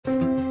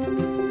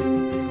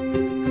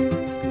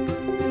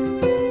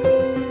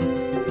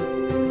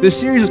this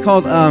series is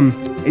called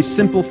A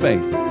Simple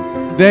Faith.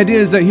 The idea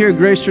is that here at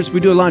Grace Church, we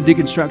do a lot of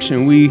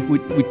deconstruction.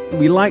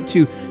 We like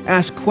to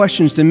ask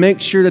questions to make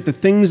sure that the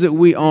things that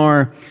we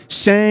are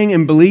saying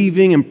and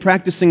believing and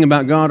practicing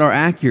about God are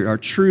accurate, are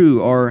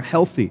true, are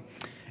healthy.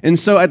 And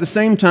so at the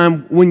same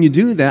time, when you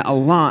do that a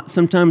lot,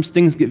 sometimes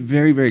things get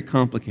very, very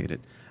complicated.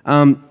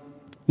 You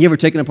ever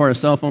taken apart a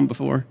cell phone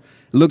before?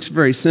 It looks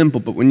very simple,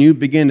 but when you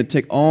begin to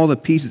take all the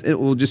pieces, it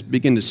will just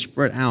begin to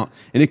spread out.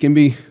 And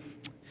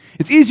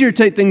it's easier to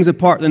take things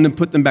apart than to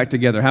put them back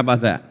together. How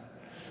about that?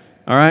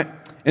 All right?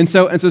 And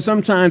so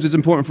sometimes it's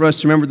important for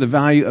us to remember the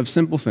value of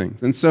simple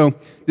things. And so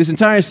this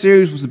entire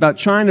series was about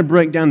trying to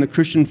break down the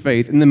Christian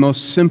faith in the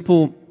most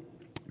simple,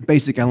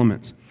 basic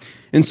elements.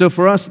 And so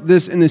for us,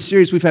 in this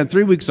series, we've had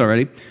 3 weeks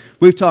already.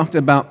 We've talked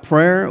about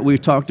prayer,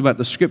 we've talked about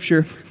the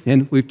Scripture,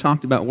 and we've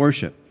talked about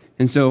worship.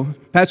 And so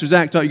Pastor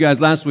Zach taught you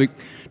guys last week,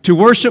 to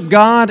worship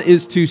God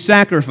is to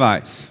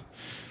sacrifice,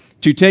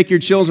 to take your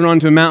children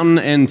onto a mountain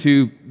and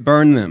to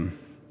burn them,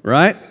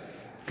 right?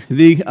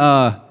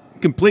 The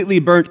completely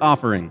burnt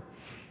offering.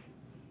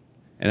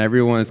 And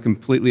everyone is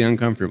completely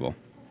uncomfortable.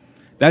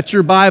 That's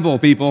your Bible,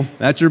 people.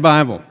 That's your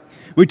Bible.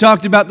 We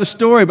talked about the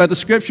story, about the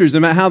Scriptures,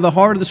 about how the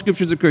heart of the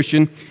Scriptures of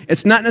Christian,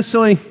 it's not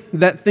necessarily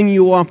that thing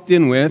you walked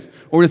in with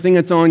or the thing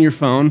that's on your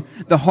phone.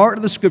 The heart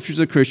of the Scriptures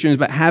of Christian is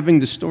about having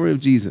the story of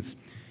Jesus.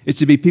 It's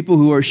to be people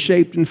who are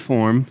shaped and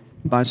formed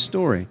by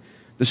story.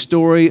 The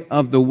story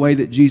of the way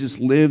that Jesus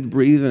lived,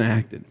 breathed, and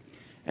acted.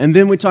 And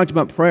then we talked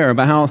about prayer,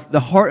 about how the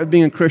heart of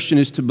being a Christian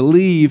is to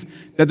believe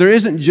that there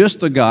isn't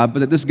just a God, but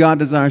that this God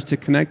desires to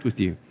connect with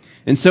you.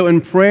 And so in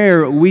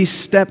prayer, we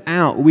step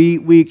out,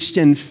 we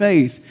extend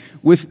faith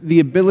with the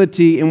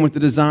ability and with the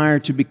desire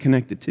to be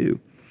connected to.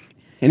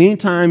 And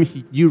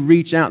anytime you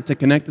reach out to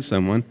connect to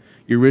someone,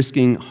 you're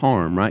risking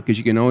harm, right? Because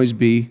you can always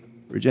be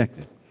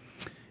rejected.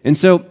 And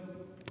so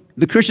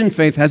the Christian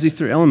faith has these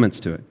 3 elements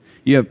to it.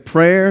 You have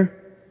prayer,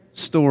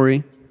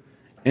 story,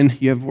 and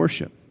you have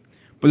worship.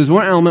 But there's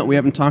one element we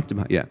haven't talked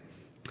about yet.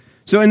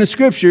 So in the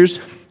Scriptures,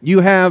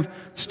 you have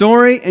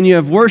story and you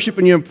have worship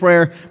and you have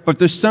prayer, but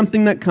there's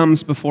something that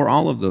comes before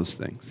all of those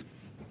things.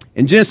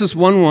 In Genesis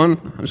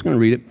 1:1, I'm just going to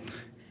read it.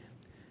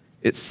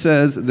 It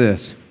says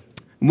this: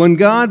 when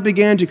God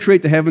began to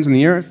create the heavens and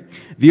the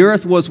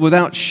earth was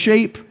without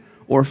shape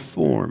or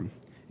form.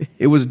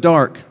 It was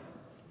dark,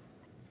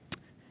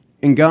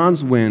 and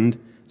God's wind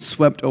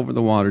swept over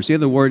the waters. The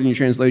other word in your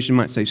translation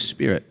might say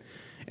spirit.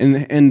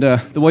 And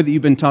the way that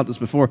you've been taught this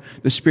before,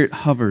 the Spirit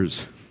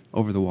hovers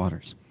over the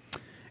waters.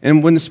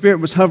 And when the Spirit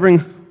was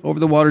hovering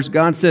over the waters,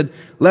 God said,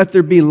 "Let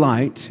there be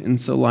light," and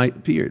so light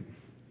appeared.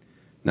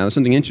 Now, there's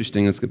something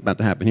interesting that's about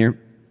to happen here.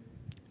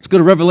 Let's go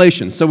to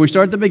Revelation. So we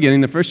start at the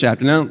beginning, the first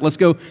chapter. Now, let's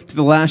go to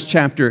the last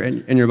chapter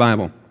in your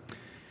Bible.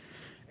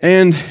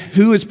 And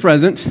who is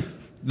present?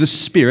 The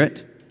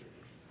Spirit.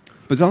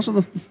 But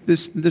also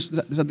this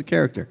other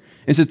character.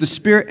 It says, the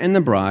Spirit and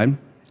the bride,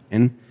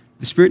 and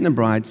the Spirit and the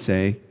bride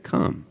say,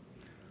 "Come."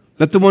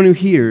 Let the one who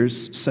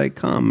hears say,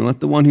 "Come." And let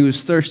the one who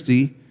is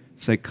thirsty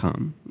say,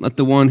 "Come." Let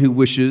the one who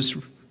wishes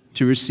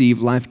to receive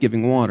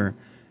life-giving water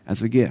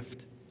as a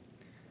gift.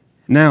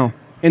 Now,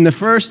 in the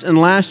first and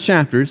last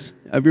chapters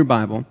of your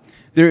Bible,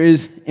 there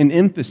is an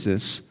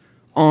emphasis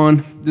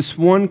on this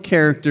one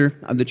character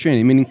of the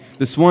Trinity, meaning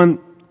this one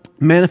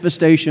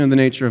manifestation of the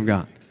nature of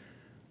God,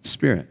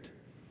 Spirit.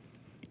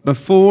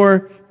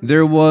 Before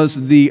there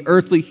was the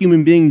earthly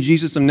human being,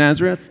 Jesus of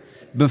Nazareth,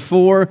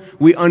 before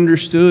we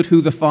understood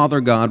who the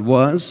Father God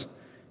was,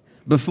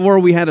 before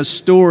we had a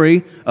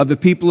story of the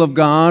people of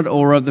God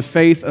or of the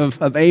faith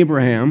of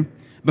Abraham,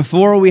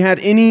 before we had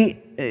any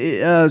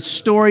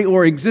story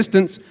or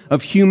existence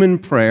of human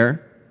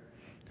prayer,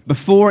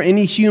 before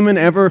any human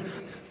ever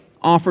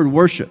offered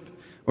worship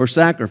or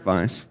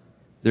sacrifice,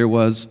 there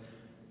was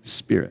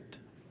Spirit.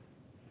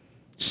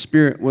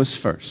 Spirit was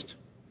first.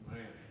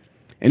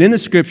 And in the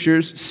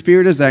Scriptures,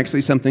 Spirit is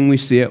actually something we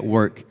see at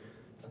work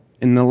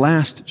in the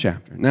last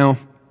chapter. Now,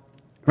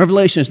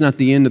 Revelation is not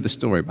the end of the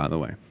story, by the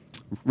way.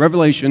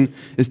 Revelation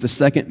is the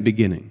second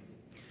beginning.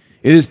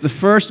 It is the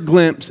first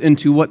glimpse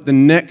into what the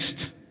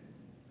next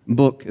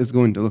book is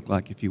going to look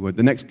like, if you would,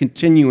 the next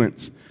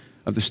continuance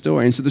of the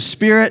story. And so the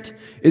Spirit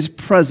is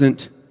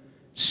present,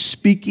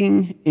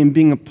 speaking and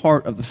being a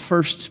part of the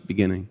first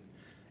beginning.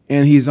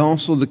 And He's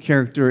also the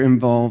character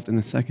involved in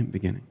the second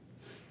beginning.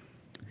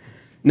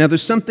 Now,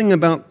 there's something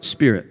about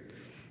Spirit.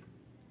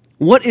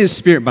 What is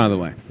Spirit, by the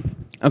way?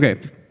 Okay,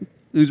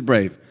 who's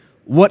brave?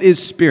 What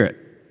is Spirit?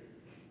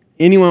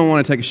 Anyone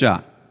want to take a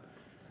shot?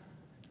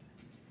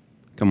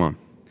 Come on.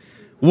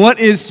 What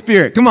is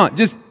Spirit? Come on,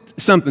 just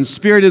something.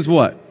 Spirit is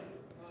what?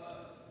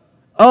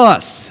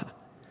 Us.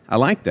 I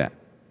like that.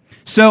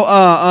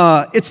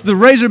 So it's the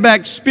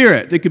Razorback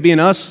Spirit. It could be an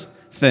us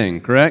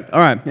thing, correct? All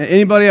right,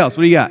 anybody else?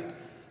 What do you got?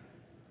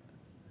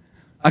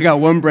 I got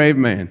one brave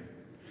man.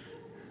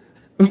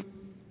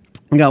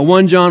 I got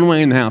one John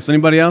Wayne in the house.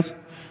 Anybody else?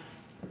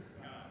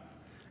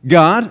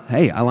 God.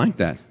 Hey, I like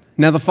that.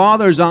 Now, the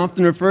Father is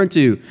often referred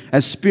to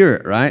as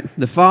Spirit, right?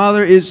 The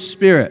Father is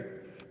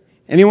Spirit.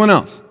 Anyone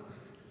else?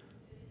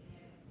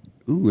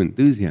 Ooh,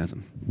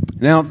 enthusiasm.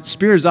 Now,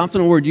 spirit is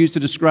often a word used to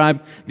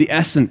describe the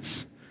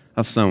essence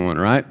of someone,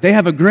 right? They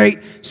have a great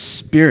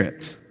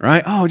spirit,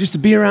 right? Oh, just to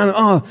be around them.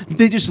 Oh,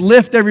 they just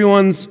lift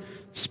everyone's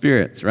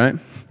spirits, right?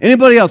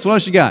 Anybody else? What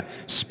else you got?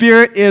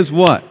 Spirit is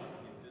what?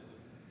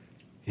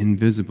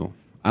 Invisible.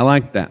 I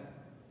like that.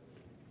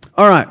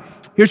 All right.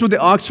 Here's what the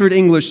Oxford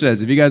English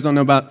says. If you guys don't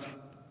know about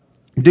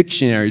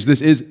dictionaries,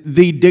 this is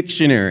the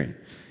dictionary.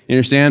 You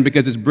understand?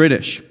 Because it's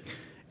British.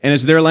 And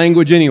it's their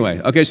language anyway.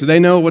 Okay, so they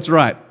know what's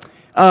right.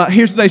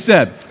 Here's what they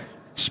said.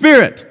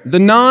 Spirit, the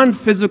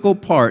non-physical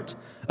part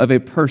of a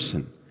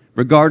person,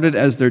 regarded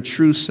as their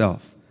true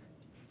self,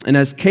 and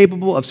as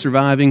capable of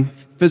surviving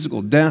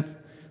physical death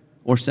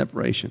or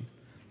separation.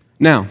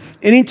 Now,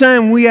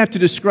 anytime we have to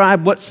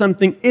describe what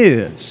something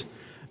is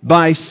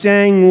by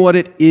saying what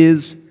it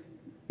is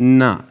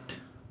not,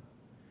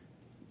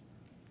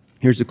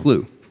 here's a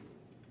clue.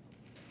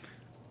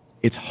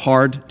 It's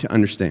hard to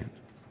understand.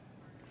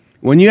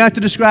 When you have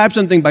to describe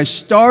something by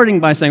starting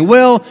by saying,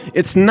 well,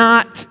 it's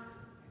not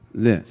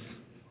this,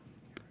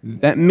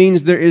 that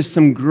means there is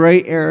some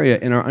gray area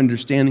in our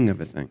understanding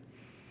of a thing.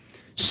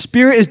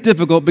 Spirit is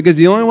difficult because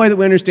the only way that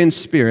we understand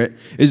spirit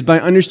is by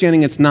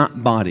understanding it's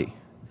not body.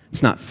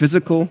 It's not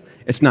physical.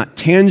 It's not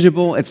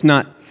tangible. It's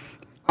not...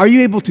 Are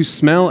you able to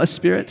smell a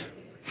spirit?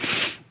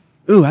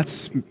 Ooh, that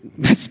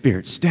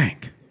spirit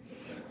stank.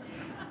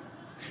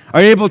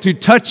 Are you able to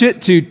touch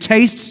it, to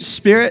taste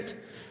spirit?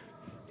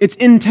 It's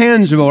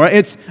intangible, right?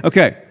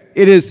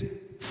 It is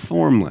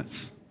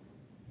formless.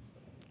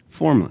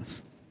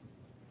 Formless.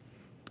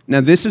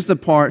 Now, this is the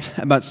part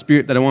about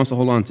spirit that I want us to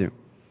hold on to.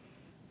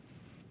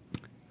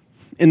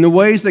 In the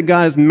ways that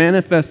God has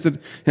manifested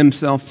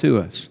himself to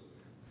us,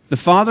 the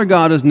Father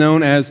God is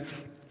known as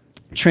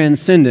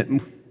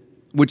transcendent,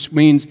 which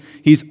means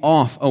he's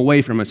off,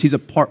 away from us. He's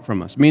apart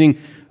from us,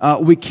 meaning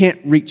we can't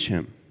reach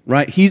him,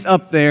 right? He's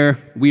up there,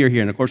 we are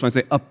here. And of course, when I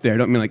say up there, I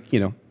don't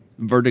mean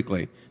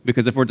vertically,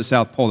 because if we're at the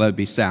South Pole, that would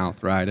be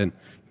south, right? And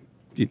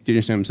do you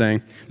understand what I'm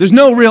saying? There's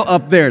no real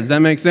up there. Does that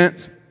make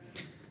sense?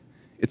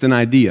 It's an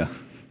idea.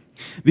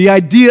 The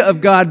idea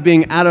of God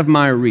being out of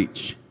my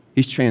reach.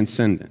 He's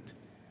transcendent.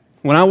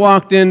 When I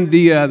walked in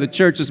the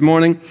church this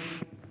morning,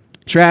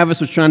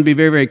 Travis was trying to be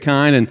very, very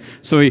kind, and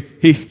so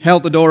he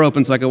held the door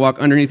open so I could walk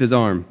underneath his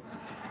arm.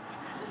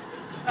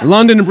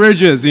 London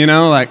Bridges,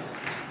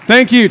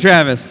 thank you,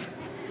 Travis.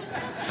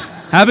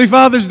 Happy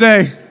Father's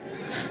Day.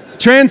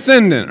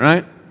 Transcendent,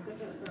 right?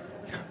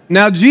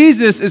 Now,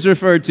 Jesus is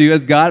referred to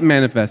as God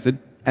manifested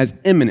as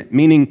immanent,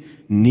 meaning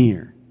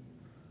near,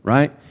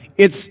 right?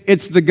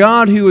 It's the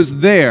God who is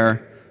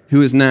there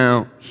who is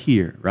now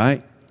here,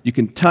 right? You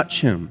can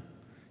touch him.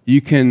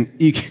 You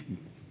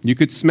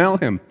could smell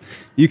him.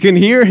 You can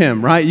hear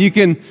him, right?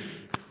 He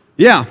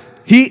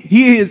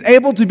is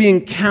able to be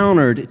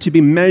encountered, to be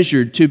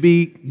measured, to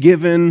be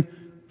given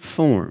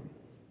form.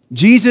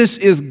 Jesus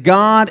is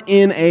God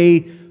in a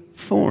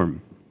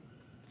form.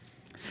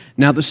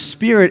 Now, the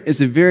Spirit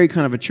is a very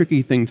kind of a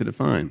tricky thing to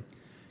define,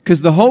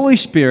 because the Holy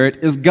Spirit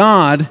is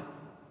God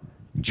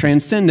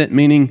transcendent,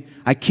 meaning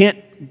I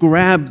can't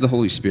grab the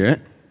Holy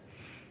Spirit.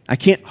 I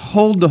can't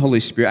hold the Holy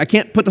Spirit. I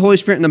can't put the Holy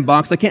Spirit in a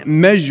box. I can't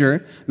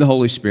measure the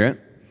Holy Spirit.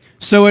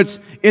 So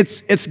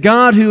it's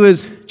God who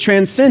is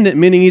transcendent,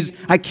 meaning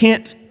I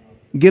can't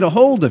get a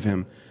hold of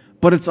him,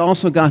 but it's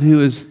also God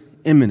who is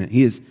immanent.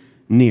 He is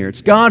near.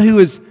 It's God who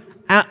is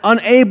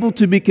unable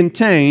to be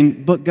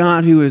contained, but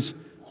God who is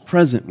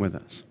present with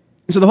us.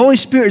 And so the Holy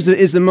Spirit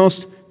is the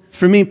most,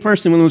 for me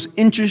personally, one of the most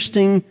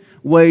interesting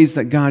ways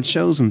that God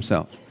shows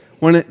himself.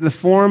 The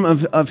form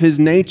of his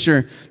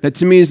nature that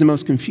to me is the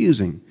most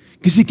confusing.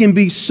 Because he can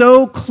be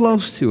so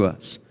close to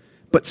us,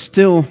 but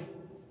still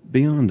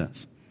beyond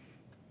us.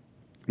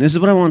 And this is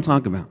what I want to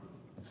talk about.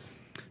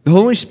 The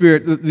Holy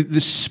Spirit, the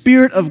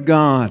Spirit of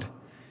God,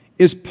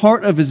 is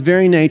part of his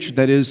very nature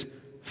that is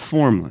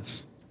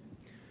formless.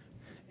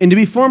 And to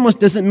be formless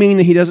doesn't mean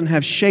that he doesn't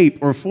have shape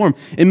or form.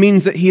 It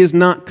means that he is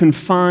not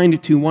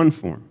confined to one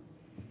form.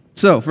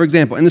 So, for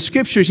example, in the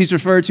Scriptures, he's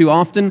referred to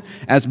often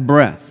as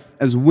breath,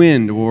 as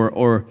wind,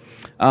 or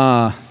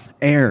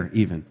air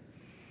even.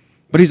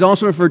 But he's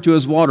also referred to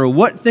as water.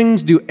 What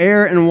things do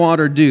air and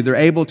water do? They're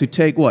able to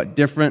take what?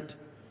 Different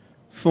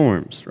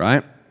forms,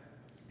 right?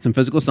 Some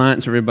physical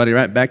science for everybody,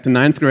 right? Back to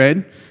 9th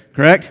grade,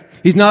 correct?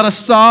 He's not a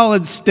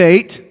solid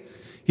state.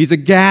 He's a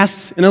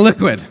gas and a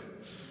liquid.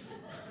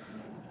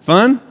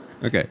 Fun?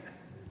 Okay.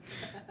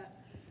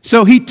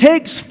 So he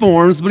takes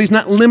forms, but he's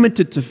not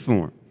limited to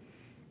form.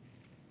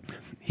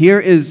 Here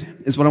is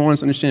what I want us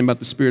to understand about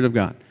the Spirit of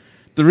God.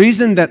 The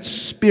reason that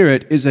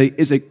Spirit is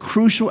a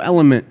crucial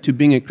element to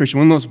being a Christian,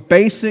 one of the most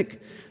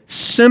basic,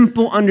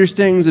 simple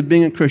understandings of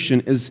being a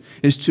Christian is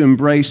to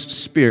embrace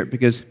Spirit,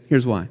 because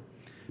here's why.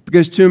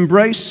 Because to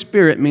embrace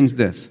Spirit means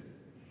this.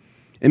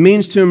 It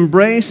means to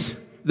embrace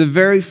the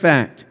very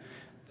fact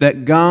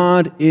that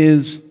God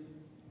is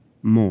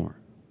more.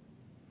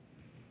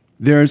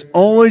 There is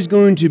always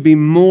going to be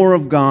more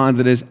of God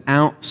that is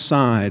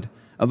outside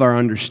of our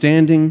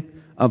understanding,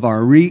 of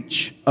our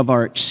reach, of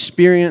our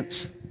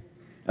experience,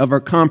 of our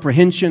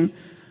comprehension.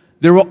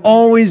 There will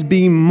always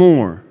be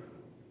more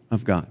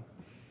of God.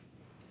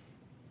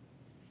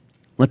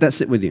 Let that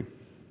sit with you.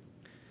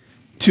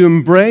 To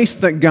embrace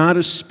that God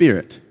is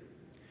spirit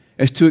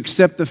is to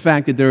accept the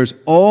fact that there is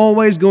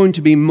always going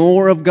to be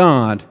more of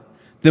God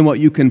than what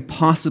you can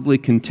possibly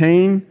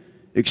contain,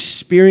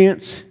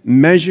 experience,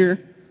 measure,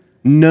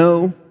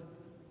 know,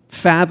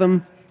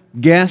 fathom,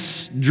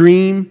 guess,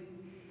 dream.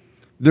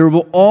 There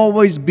will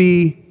always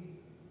be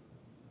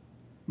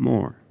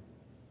more.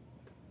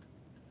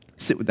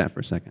 Sit with that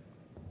for a second.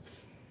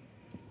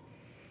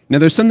 Now,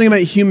 there's something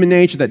about human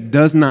nature that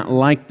does not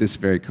like this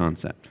very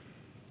concept.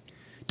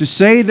 To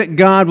say that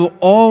God will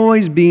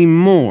always be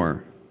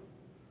more,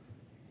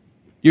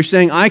 you're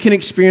saying, I can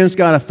experience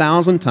God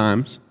 1,000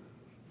 times.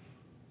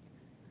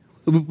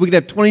 We could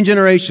have 20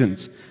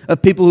 generations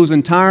of people whose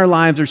entire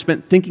lives are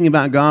spent thinking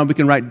about God. We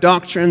can write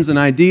doctrines and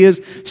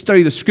ideas,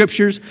 study the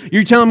Scriptures.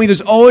 You're telling me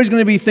there's always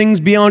going to be things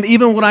beyond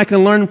even what I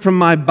can learn from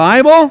my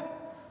Bible?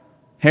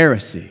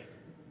 Heresy.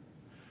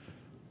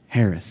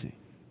 Heresy.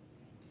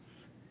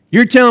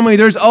 You're telling me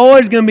there's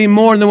always going to be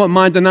more than what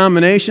my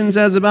denomination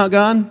says about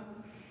God?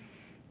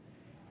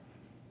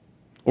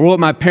 Or what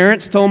my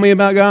parents told me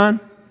about God?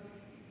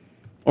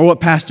 Or what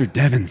Pastor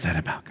Devin said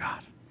about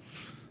God?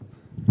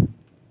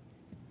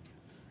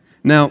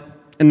 Now,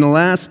 in the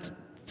last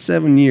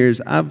 7 years,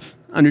 I've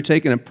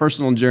undertaken a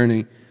personal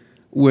journey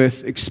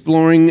with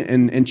exploring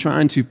and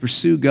trying to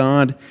pursue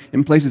God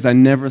in places I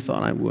never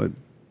thought I would.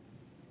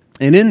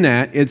 And in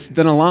that, it's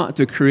done a lot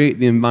to create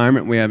the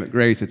environment we have at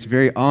Grace. It's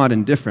very odd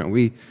and different.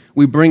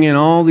 We bring in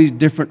all these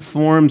different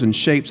forms and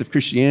shapes of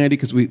Christianity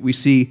because we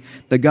see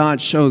that God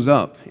shows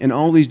up in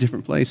all these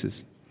different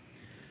places.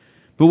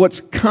 But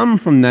what's come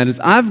from that is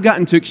I've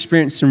gotten to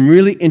experience some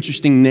really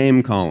interesting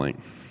name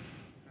calling.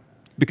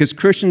 Because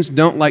Christians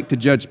don't like to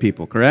judge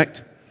people,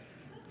 correct?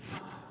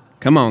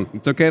 Come on,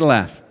 it's okay to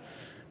laugh.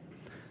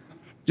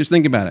 Just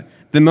think about it.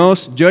 The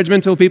most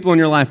judgmental people in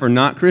your life are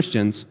not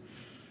Christians.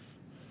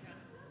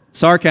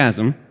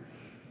 Sarcasm.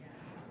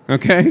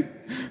 Okay?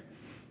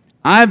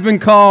 I've been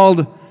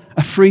called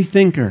a free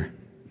thinker,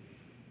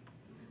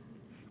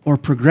 or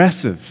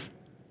progressive,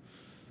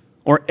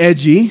 or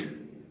edgy,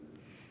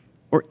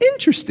 or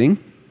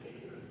interesting.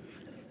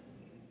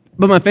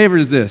 But my favorite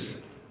is this: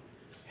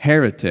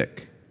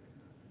 heretic.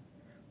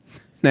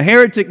 Now,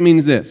 heretic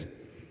means this.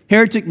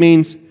 Heretic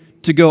means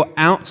to go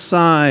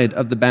outside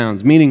of the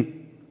bounds,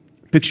 meaning,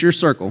 picture a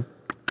circle,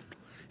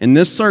 and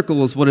this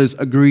circle is what is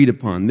agreed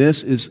upon.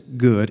 This is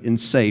good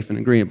and safe and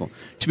agreeable.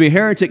 To be a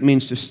heretic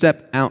means to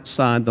step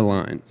outside the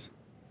lines.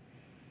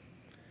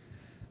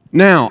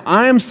 Now,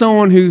 I am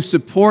someone who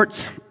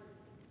supports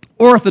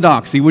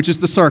orthodoxy, which is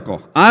the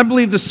circle. I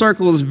believe the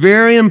circle is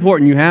very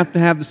important. You have to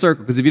have the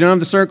circle, because if you don't have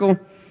the circle,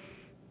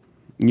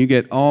 you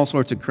get all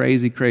sorts of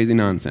crazy, crazy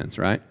nonsense,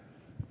 right?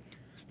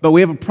 But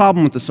we have a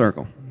problem with the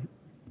circle.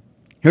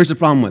 Here's the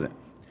problem with it.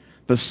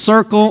 The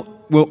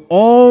circle will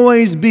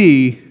always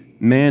be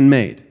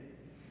man-made.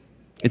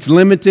 It's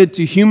limited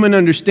to human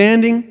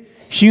understanding,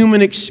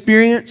 human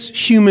experience,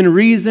 human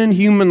reason,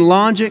 human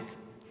logic,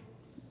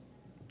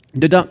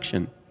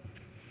 deduction.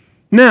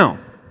 Now,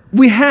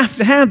 we have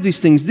to have these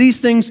things. These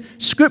things,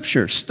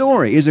 Scripture,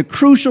 story, is a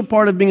crucial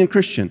part of being a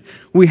Christian.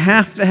 We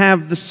have to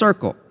have the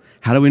circle.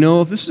 How do we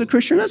know if this is a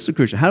Christian or that's a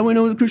Christian? How do we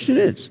know what a Christian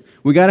is?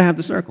 We got to have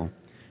the circle.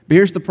 But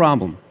here's the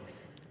problem.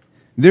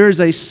 There is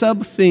a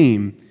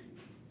sub-theme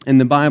in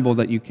the Bible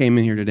that you came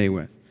in here today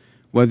with.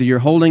 Whether you're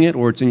holding it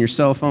or it's in your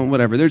cell phone,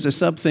 whatever, there's a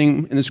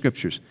sub-theme in the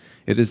Scriptures.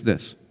 It is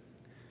this.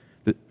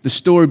 The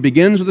story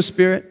begins with the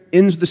Spirit,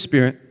 ends with the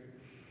Spirit,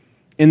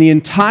 and the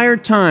entire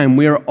time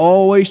we are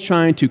always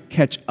trying to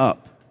catch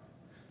up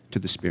to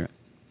the Spirit.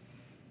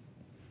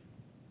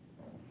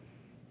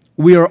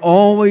 We are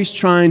always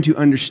trying to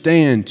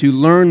understand, to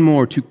learn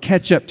more, to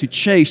catch up, to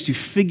chase, to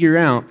figure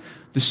out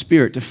the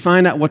Spirit, to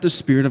find out what the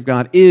Spirit of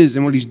God is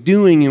and what He's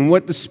doing and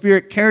what the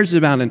Spirit cares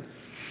about. And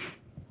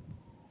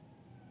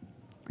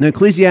now,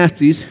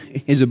 Ecclesiastes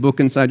is a book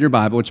inside your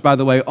Bible, which, by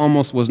the way,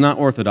 almost was not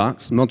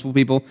orthodox. Multiple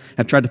people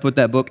have tried to put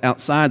that book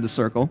outside the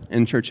circle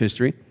in church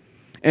history.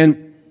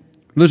 And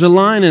there's a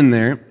line in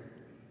there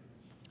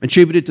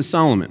attributed to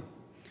Solomon.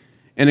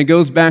 And it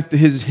goes back to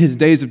his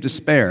days of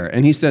despair.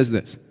 And he says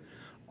this: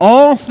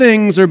 all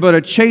things are but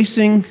a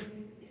chasing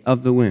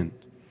of the wind.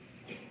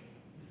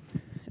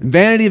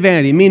 Vanity,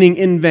 vanity, meaning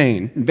in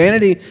vain.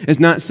 Vanity is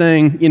not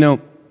saying, to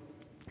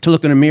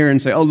look in a mirror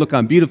and say, oh, look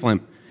how beautiful I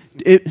am.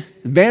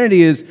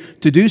 Vanity is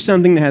to do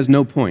something that has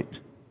no point.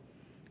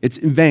 It's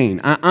in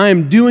vain. I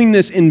am doing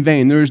this in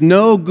vain. There is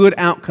no good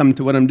outcome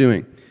to what I'm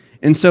doing.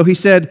 And so he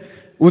said,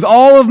 with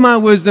all of my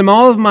wisdom,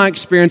 all of my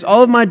experience,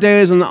 all of my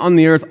days on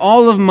the earth,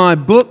 all of my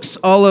books,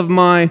 all of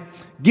my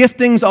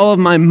giftings, all of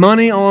my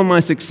money, all of my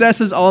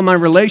successes, all of my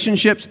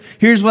relationships,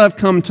 here's what I've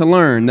come to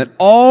learn, that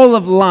all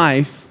of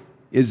life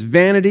is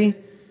vanity,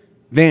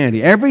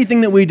 vanity.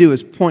 Everything that we do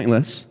is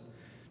pointless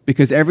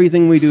because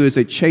everything we do is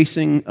a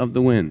chasing of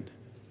the wind.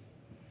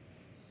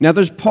 Now,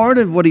 there's part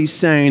of what he's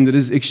saying that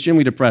is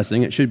extremely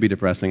depressing. It should be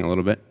depressing a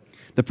little bit.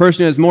 The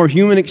person who has more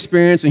human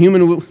experience and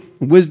human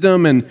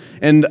wisdom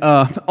and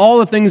all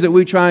the things that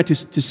we try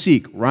to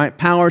seek, right?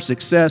 Power,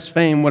 success,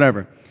 fame,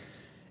 whatever.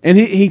 And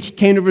he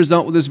came to the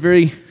result with this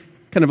very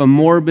kind of a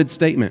morbid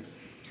statement.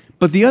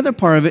 But the other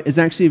part of it is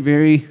actually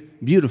very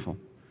beautiful.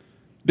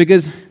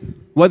 Because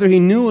whether he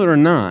knew it or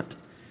not,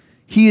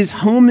 he is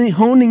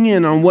honing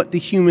in on what the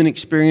human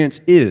experience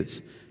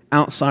is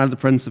outside of the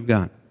presence of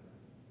God.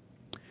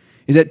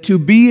 Is that to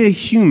be a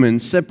human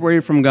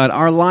separated from God,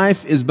 our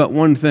life is but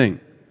one thing.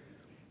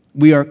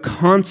 We are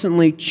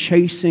constantly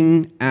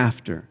chasing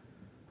after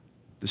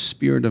the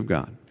Spirit of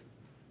God.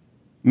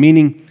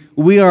 Meaning,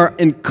 we are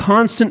in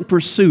constant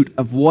pursuit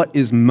of what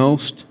is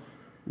most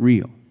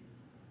real.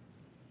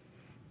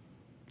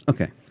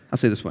 Okay, I'll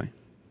say it this way.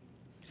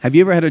 Have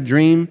you ever had a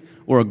dream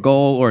or a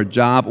goal or a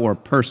job or a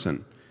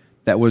person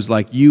that was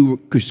like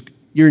because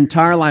your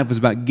entire life was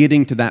about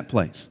getting to that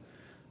place?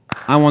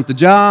 I want the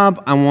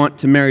job, I want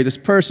to marry this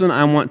person,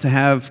 I want to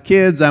have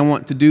kids, I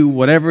want to do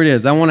whatever it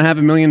is. I want to have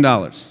 $1 million.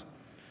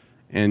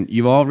 And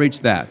you've all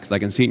reached that because I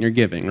can see it in your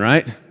giving,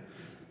 right?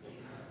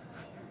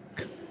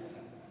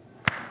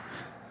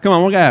 Come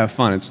on, we gotta have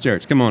fun. It's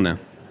church. Come on now.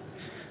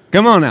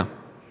 Come on now.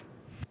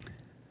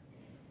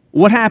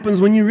 What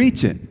happens when you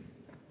reach it?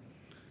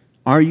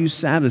 Are you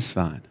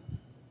satisfied?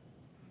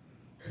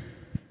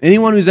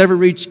 Anyone who's ever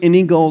reached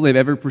any goal they've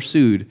ever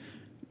pursued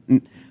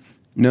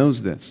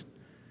knows this.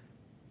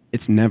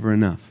 It's never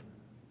enough.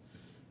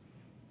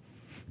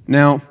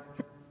 Now,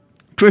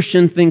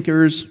 Christian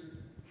thinkers,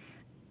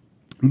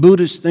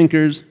 Buddhist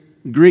thinkers,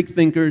 Greek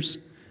thinkers,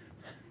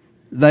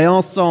 they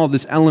all saw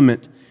this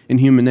element in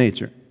human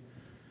nature,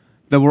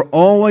 that we're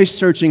always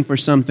searching for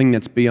something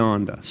that's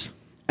beyond us,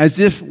 as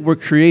if we're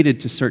created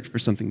to search for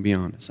something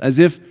beyond us, as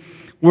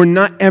if we're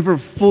not ever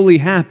fully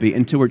happy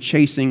until we're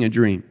chasing a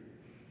dream.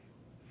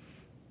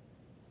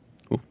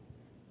 Cool.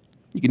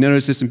 You can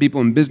notice this in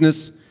people in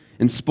business,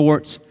 in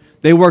sports.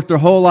 They work their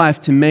whole life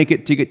to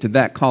get to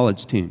that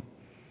college team.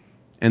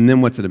 And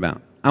then what's it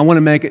about? I want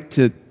to make it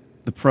to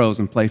the pros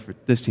and play for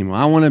this team.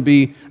 Well, I want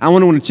to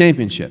win a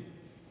championship.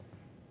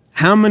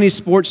 How many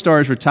sports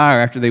stars retire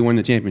after they win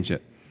the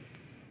championship?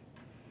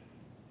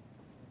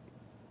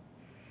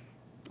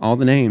 All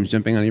the names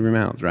jumping out of your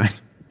mouths, right?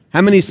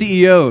 How many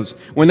CEOs,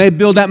 when they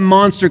build that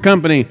monster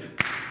company,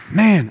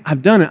 man,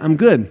 I've done it, I'm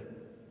good.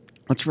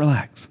 Let's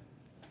relax.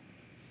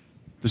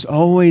 There's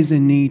always a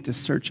need to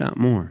search out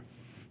more.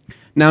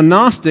 Now,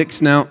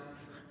 Gnostics,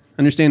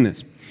 understand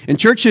this. In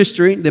church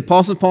history, the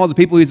Apostle Paul, the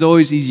people he's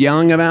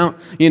yelling about,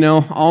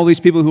 all these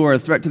people who are a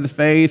threat to the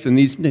faith and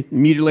these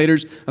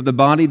mutilators of the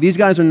body, these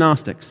guys are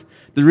Gnostics.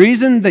 The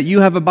reason that you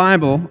have a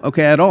Bible,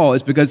 at all,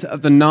 is because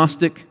of the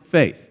Gnostic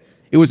faith.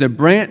 It was a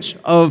branch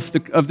of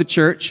the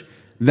church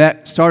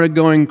that started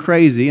going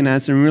crazy and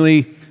had some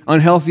really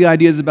unhealthy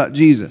ideas about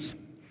Jesus.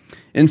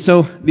 And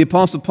so the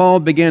Apostle Paul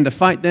began to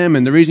fight them,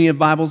 and the reason you have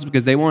Bibles is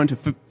because they wanted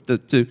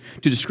to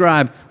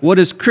describe what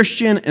is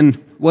Christian and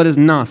what is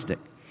Gnostic.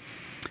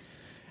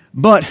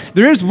 But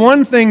there is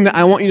one thing that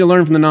I want you to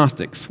learn from the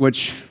Gnostics,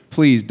 which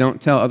please don't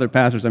tell other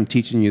pastors I'm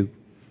teaching you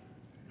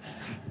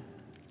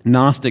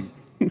Gnostic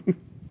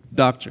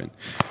doctrine.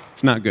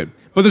 It's not good.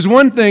 But there's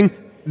one thing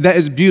that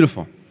is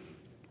beautiful.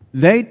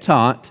 They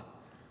taught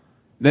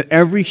that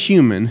every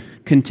human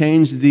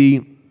contains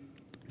the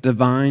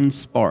divine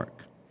spark.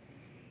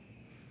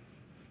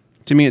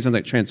 To me, it sounds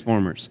like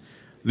Transformers.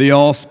 The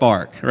all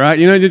spark, right?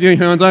 You know what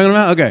I'm talking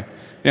about? Okay,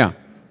 yeah.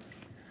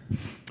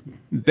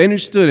 They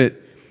understood it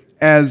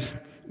as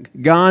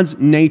God's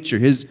nature,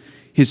 His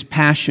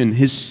passion,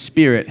 His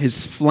spirit,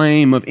 His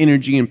flame of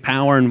energy and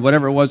power and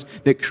whatever it was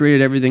that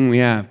created everything we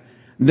have.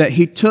 That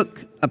He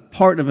took a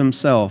part of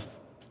Himself,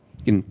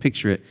 you can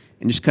picture it,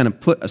 and just kind of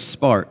put a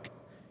spark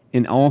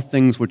in all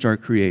things which are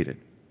created.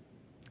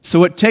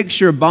 So it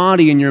takes your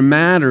body and your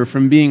matter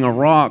from being a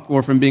rock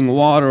or from being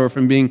water or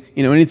from being,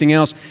 anything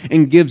else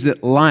and gives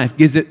it life,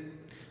 gives it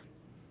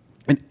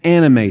and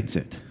animates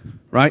it,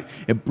 right?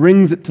 It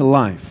brings it to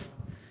life,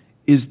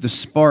 is the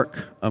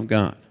spark of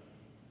God.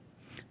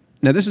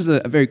 Now, this is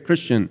a very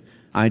Christian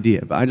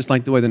idea, but I just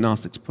like the way the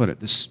Gnostics put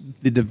it,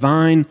 the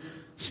divine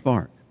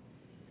spark.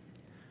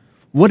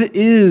 What it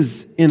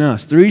is in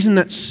us, the reason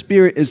that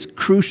spirit is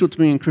crucial to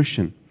being a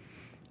Christian,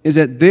 is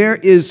that there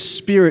is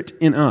spirit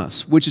in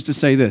us, which is to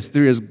say this,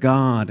 there is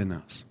God in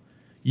us.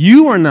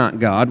 You are not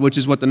God, which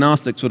is what the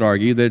Gnostics would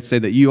argue. They'd say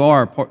that you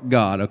are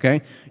God,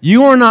 okay?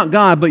 You are not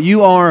God, but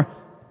you are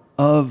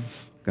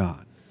of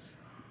God.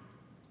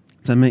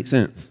 Does that make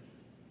sense?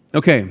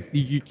 Okay,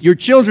 your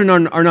children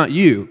are not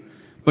you,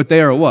 but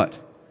they are what?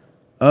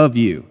 Of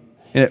you.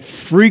 And it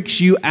freaks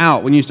you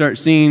out when you start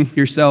seeing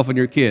yourself and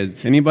your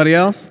kids. Anybody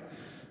else?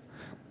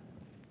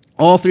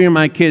 All three of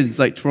my kids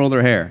twirl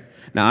their hair.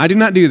 Now, I do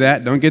not do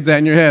that. Don't get that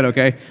in your head,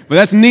 okay? But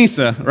that's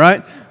Nisa,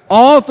 right?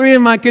 All three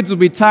of my kids will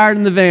be tired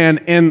in the van,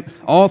 and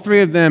all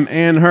three of them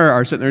and her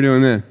are sitting there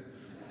doing this.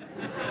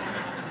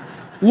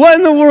 What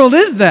in the world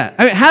is that?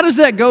 I mean, how does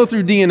that go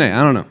through DNA?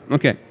 I don't know.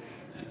 Okay.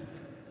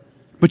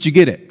 But you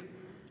get it.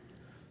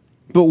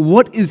 But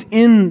what is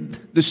in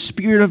the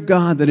Spirit of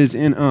God that is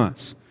in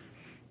us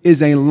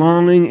is a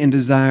longing and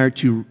desire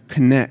to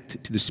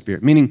connect to the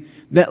Spirit, meaning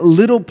that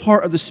little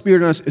part of the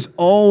Spirit in us is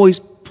always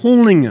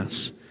pulling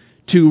us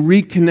to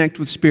reconnect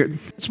with Spirit.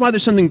 That's why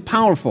there's something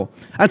powerful.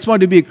 That's why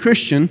to be a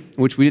Christian,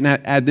 which we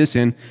didn't add this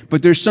in,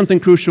 but there's something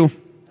crucial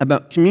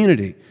about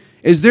community,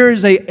 is there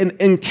is an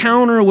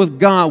encounter with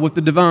God, with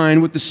the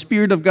divine, with the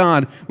Spirit of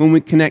God when we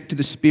connect to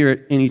the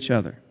Spirit in each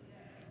other.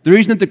 The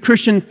reason that the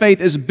Christian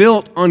faith is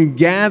built on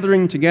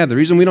gathering together, the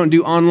reason we don't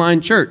do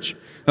online church,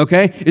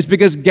 okay, is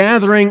because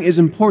gathering is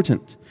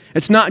important.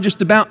 It's not just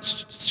about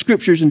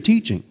scriptures and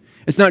teaching.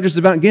 It's not just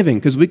about giving,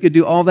 because we could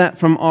do all that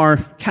from our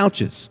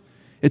couches.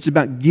 It's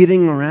about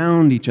getting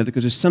around each other,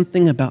 because there's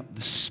something about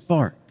the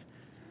spark.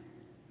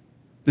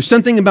 There's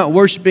something about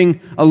worshiping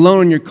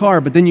alone in your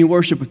car, but then you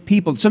worship with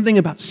people. There's something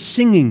about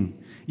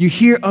singing. You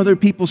hear other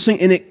people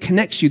sing, and it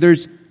connects you.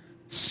 There's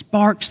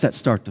sparks that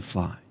start to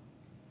fly.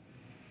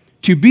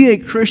 To be a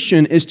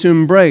Christian is to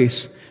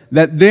embrace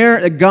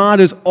that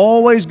God is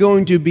always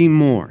going to be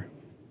more.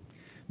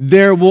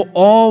 There will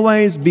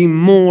always be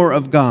more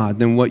of God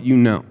than what you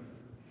know.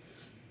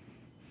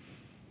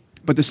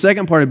 But the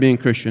second part of being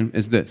Christian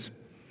is this: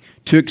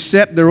 to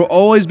accept there will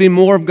always be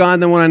more of God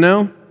than what I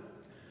know,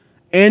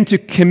 and to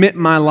commit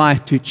my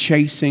life to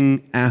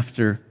chasing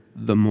after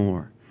the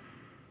more.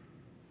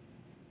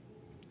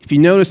 If you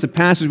notice the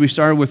passage we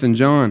started with in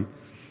John,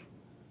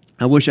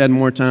 I wish I had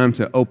more time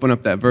to open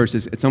up that verse.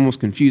 It's almost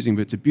confusing,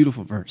 but it's a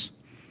beautiful verse.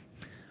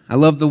 I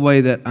love the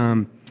way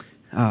that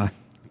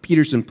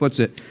Peterson puts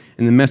it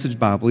in the Message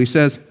Bible. He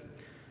says,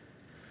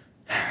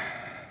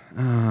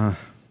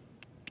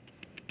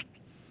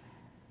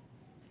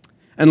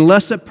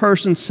 unless a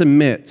person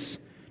submits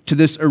to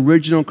this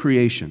original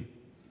creation,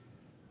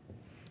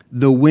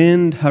 the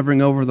wind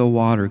hovering over the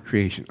water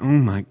creation. Oh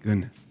my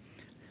goodness.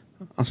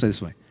 I'll say it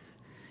this way.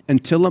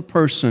 Until a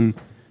person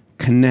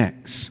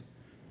connects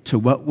to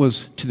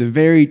to the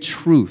very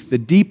truth, the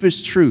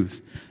deepest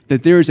truth,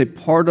 that there is a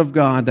part of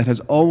God that has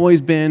always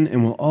been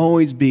and will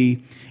always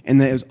be, and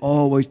that is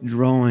always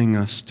drawing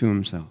us to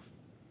Himself.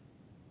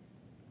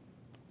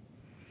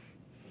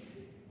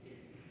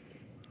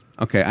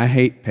 Okay, I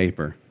hate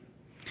paper.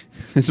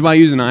 This is why I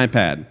use an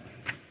iPad.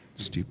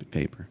 Stupid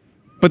paper.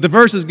 But the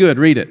verse is good.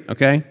 Read it,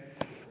 okay?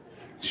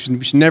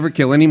 We should never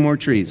kill any more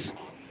trees.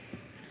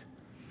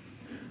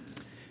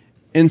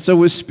 And so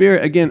with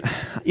Spirit, again,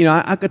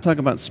 I could talk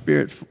about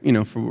Spirit,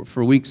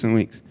 for weeks and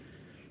weeks,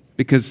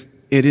 because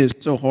it is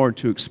so hard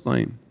to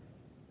explain.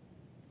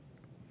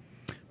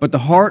 But the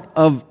heart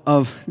of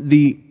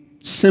the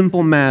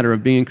simple matter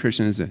of being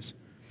Christian is this: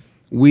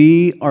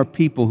 we are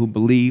people who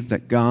believe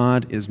that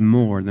God is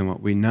more than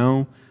what we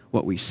know,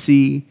 what we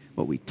see,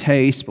 what we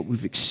taste, what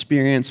we've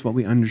experienced, what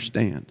we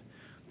understand.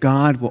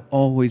 God will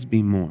always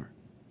be more.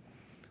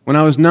 When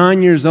I was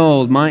 9 years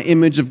old, my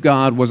image of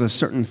God was a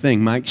certain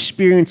thing. My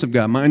experience of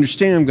God, my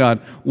understanding of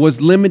God was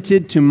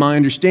limited to my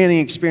understanding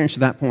and experience to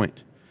that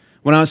point.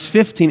 When I was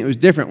 15, it was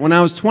different. When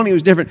I was 20, it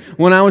was different.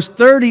 When I was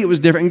 30, it was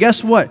different. And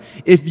guess what?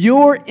 If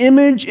your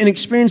image and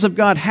experience of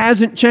God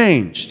hasn't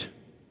changed,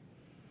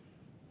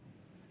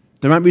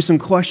 there might be some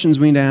questions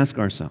we need to ask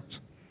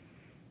ourselves.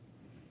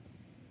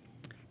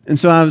 And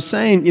so I was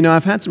saying,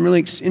 I've had some really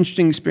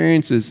interesting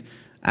experiences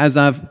as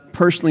I've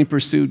personally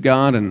pursued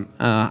God, and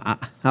I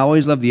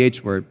always love the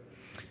H word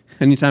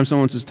anytime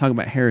someone wants to talk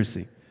about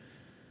heresy.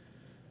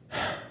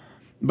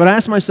 But I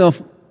asked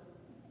myself,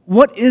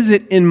 what is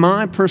it in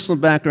my personal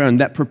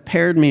background that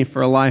prepared me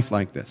for a life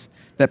like this,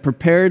 that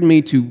prepared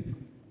me to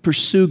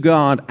pursue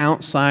God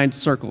outside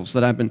circles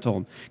that I've been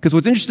told? Because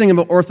what's interesting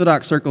about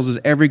Orthodox circles is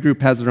every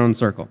group has their own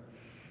circle.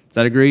 Is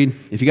that agreed?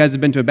 If you guys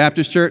have been to a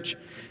Baptist church,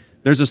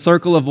 there's a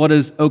circle of what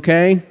is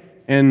okay,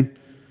 and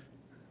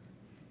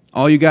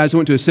all you guys who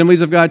went to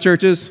Assemblies of God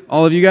churches,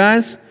 all of you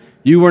guys,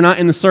 you were not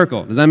in the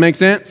circle. Does that make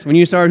sense? When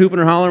you started hooping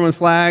or hollering with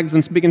flags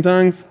and speaking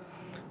tongues,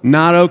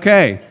 not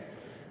okay,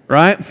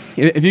 right?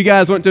 If you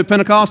guys went to a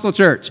Pentecostal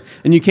church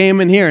and you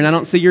came in here and I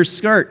don't see your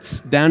skirts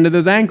down to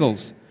those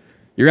ankles,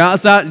 you're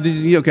outside,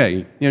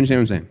 okay, you understand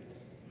what I'm saying?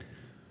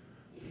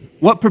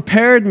 What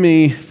prepared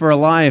me for a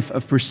life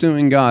of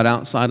pursuing God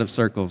outside of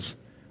circles?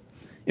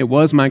 It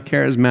was my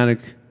charismatic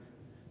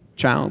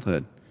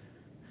childhood.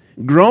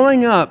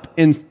 Growing up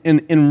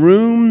in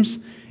rooms,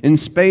 in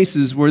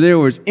spaces where there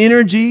was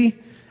energy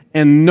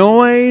and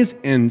noise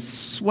and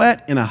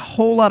sweat and a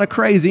whole lot of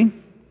crazy.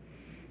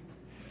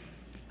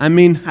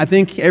 I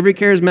think every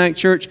charismatic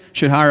church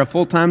should hire a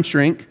full-time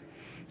shrink.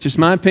 Just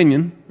my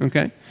opinion,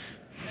 okay?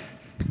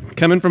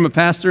 Coming from a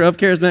pastor of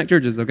charismatic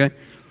churches, okay?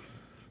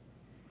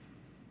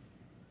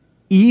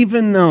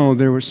 Even though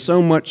there was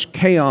so much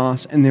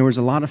chaos and there was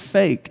a lot of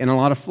fake and a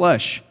lot of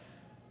flesh,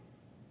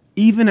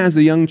 even as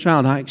a young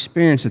child, I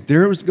experienced that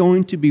there was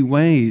going to be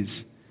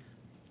ways.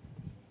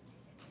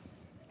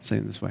 I'll say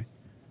it this way.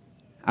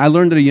 I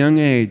learned at a young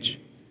age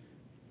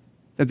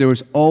that there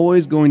was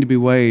always going to be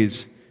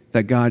ways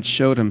that God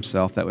showed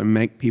Himself that would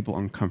make people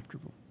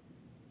uncomfortable.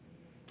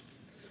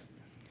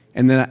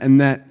 And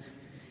that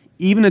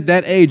even at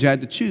that age, I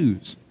had to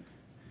choose.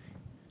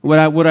 Would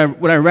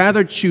I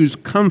rather choose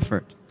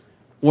comfort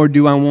Or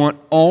do I want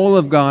all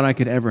of God I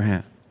could ever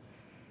have?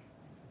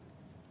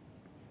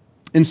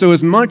 And so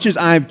as much as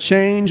I've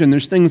changed and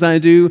there's things I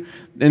do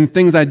and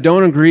things I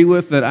don't agree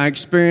with that I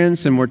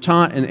experience and were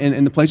taught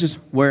in the places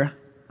where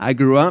I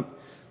grew up,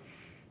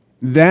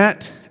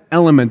 that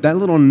element, that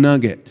little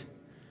nugget,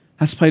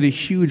 has played a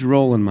huge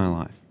role in my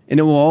life. And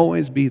it will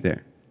always be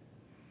there.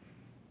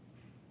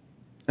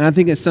 And I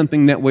think it's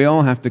something that we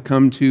all have to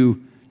come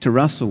to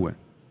wrestle with.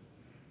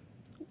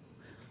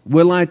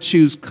 Will I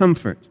choose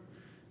comfort?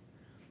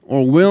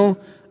 Or will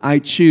I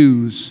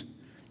choose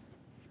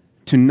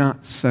to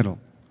not settle?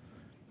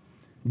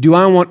 Do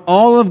I want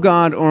all of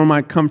God, or am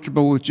I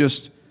comfortable with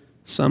just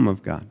some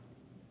of God?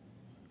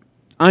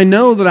 I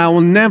know that I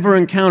will never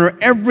encounter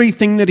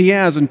everything that He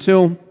has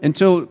until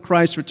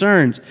Christ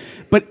returns.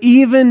 But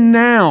even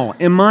now,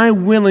 am I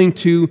willing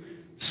to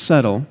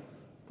settle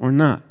or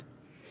not?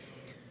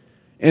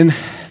 And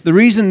the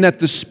reason that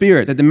the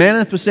Spirit, that the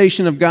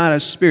manifestation of God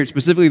as Spirit,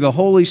 specifically the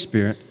Holy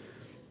Spirit,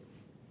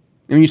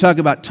 and when you talk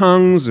about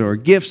tongues or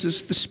gifts,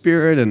 it's the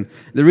Spirit, and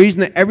the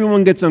reason that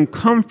everyone gets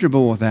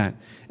uncomfortable with that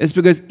is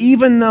because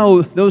even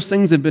though those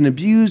things have been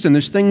abused and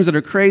there's things that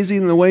are crazy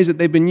in the ways that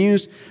they've been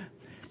used,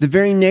 the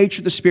very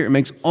nature of the Spirit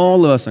makes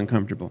all of us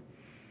uncomfortable.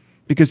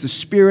 Because the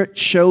Spirit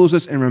shows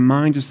us and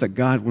reminds us that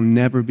God will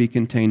never be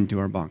contained to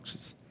our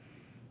boxes.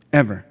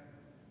 Ever.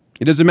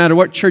 It doesn't matter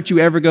what church you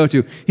ever go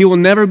to. He will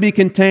never be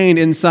contained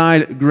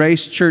inside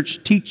Grace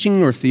Church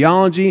teaching or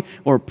theology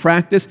or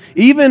practice.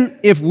 Even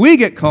if we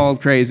get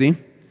called crazy,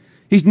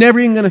 He's never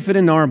even going to fit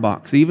into our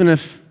box. Even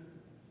if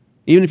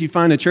you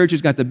find a church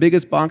who's got the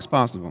biggest box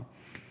possible,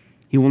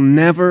 He will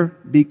never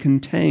be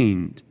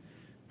contained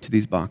to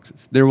these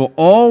boxes. There will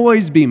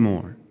always be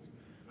more.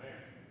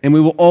 And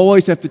we will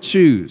always have to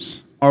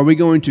choose. Are we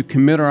going to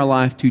commit our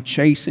life to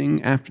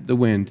chasing after the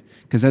wind?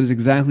 Because that is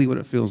exactly what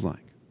it feels like.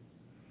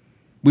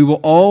 We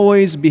will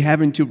always be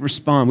having to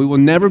respond. We will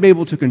never be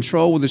able to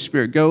control where the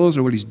Spirit goes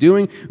or what He's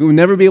doing. We will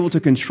never be able to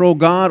control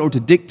God or to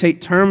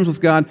dictate terms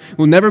with God.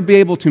 We'll never be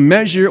able to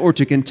measure or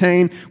to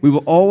contain. We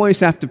will always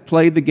have to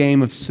play the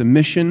game of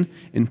submission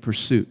and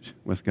pursuit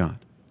with God.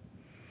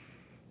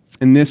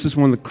 And this is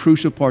one of the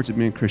crucial parts of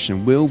being a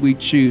Christian. Will we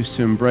choose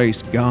to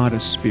embrace God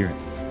as Spirit?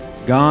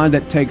 God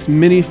that takes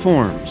many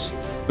forms,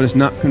 but is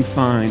not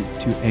confined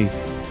to a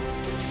form.